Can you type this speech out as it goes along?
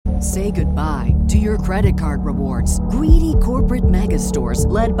Say goodbye to your credit card rewards. Greedy corporate mega stores,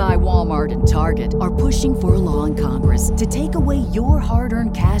 led by Walmart and Target, are pushing for a law in Congress to take away your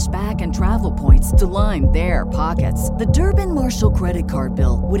hard-earned cash back and travel points to line their pockets. The Durbin-Marshall credit card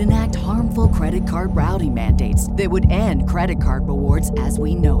bill would enact harmful credit card routing mandates that would end credit card rewards as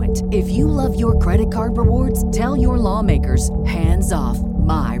we know it. If you love your credit card rewards, tell your lawmakers, hands off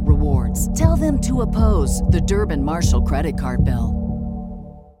my rewards. Tell them to oppose the Durbin-Marshall credit card bill.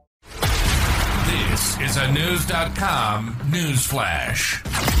 This is a News.com news flash.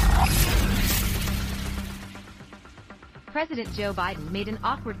 President Joe Biden made an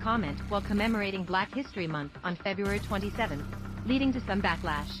awkward comment while commemorating Black History Month on February 27th, leading to some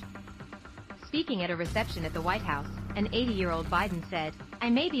backlash. Speaking at a reception at the White House, an 80-year-old Biden said, "I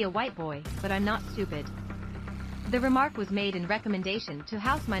may be a white boy, but I'm not stupid." The remark was made in recommendation to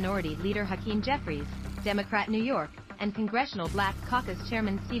House Minority Leader Hakeem Jeffries, Democrat New York, and Congressional Black Caucus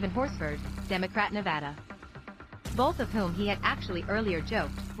Chairman Stephen Horsford, Democrat Nevada. Both of whom he had actually earlier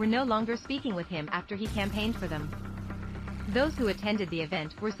joked were no longer speaking with him after he campaigned for them. Those who attended the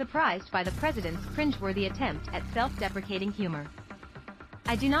event were surprised by the president's cringeworthy attempt at self-deprecating humor.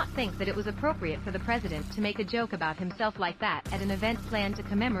 "I do not think that it was appropriate for the president to make a joke about himself like that at an event planned to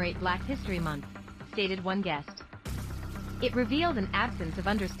commemorate Black History Month," stated one guest. It revealed an absence of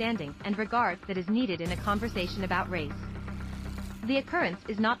understanding and regard that is needed in a conversation about race. The occurrence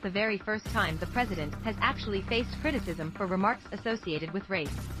is not the very first time the president has actually faced criticism for remarks associated with race.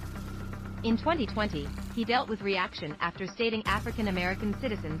 In 2020, he dealt with reaction after stating African American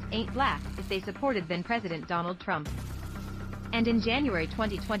citizens ain't black if they supported then-President Donald Trump. And in January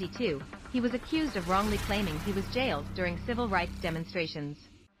 2022, he was accused of wrongly claiming he was jailed during civil rights demonstrations.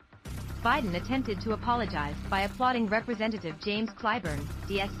 Biden attempted to apologize by applauding Representative James Clyburn,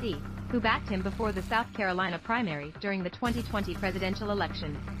 DSC, who backed him before the South Carolina primary during the 2020 presidential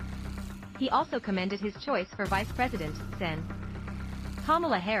election. He also commended his choice for Vice President, Sen.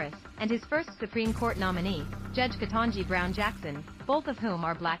 Kamala Harris, and his first Supreme Court nominee, Judge Ketanji Brown Jackson, both of whom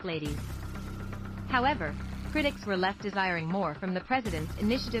are black ladies. However, critics were left desiring more from the president's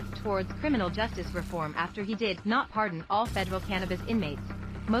initiative towards criminal justice reform after he did not pardon all federal cannabis inmates,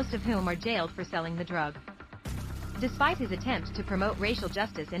 most of whom are jailed for selling the drug. Despite his attempt to promote racial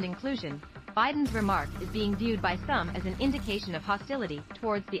justice and inclusion, Biden's remark is being viewed by some as an indication of hostility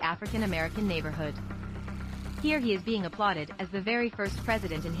towards the African American neighborhood. Here he is being applauded as the very first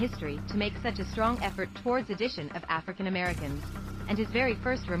president in history to make such a strong effort towards addition of African Americans, and his very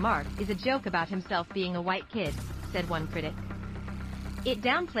first remark is a joke about himself being a white kid, said one critic. It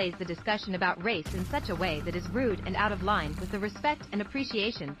downplays the discussion about race in such a way that is rude and out of line with the respect and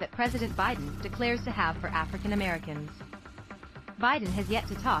appreciation that President Biden declares to have for African Americans. Biden has yet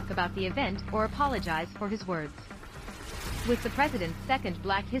to talk about the event or apologize for his words. With the president's second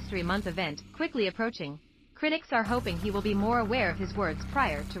Black History Month event quickly approaching, critics are hoping he will be more aware of his words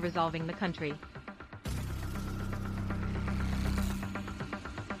prior to resolving the country.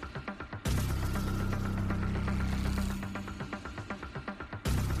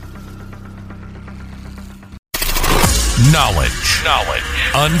 Knowledge.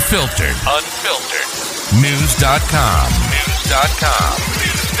 Unfiltered. News.com.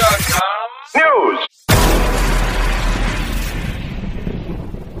 News.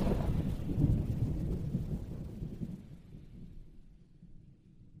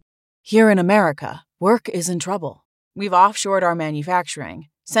 Here in America, work is in trouble. We've offshored our manufacturing,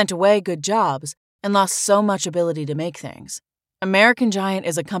 sent away good jobs, and lost so much ability to make things. American Giant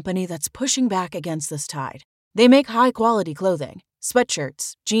is a company that's pushing back against this tide. They make high-quality clothing,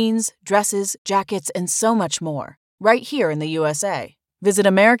 sweatshirts, jeans, dresses, jackets, and so much more, right here in the USA. Visit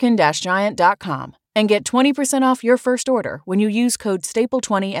American-Giant.com and get 20% off your first order when you use code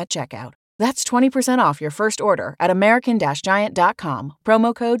STAPLE20 at checkout. That's 20% off your first order at American-Giant.com,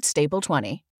 promo code STAPLE20.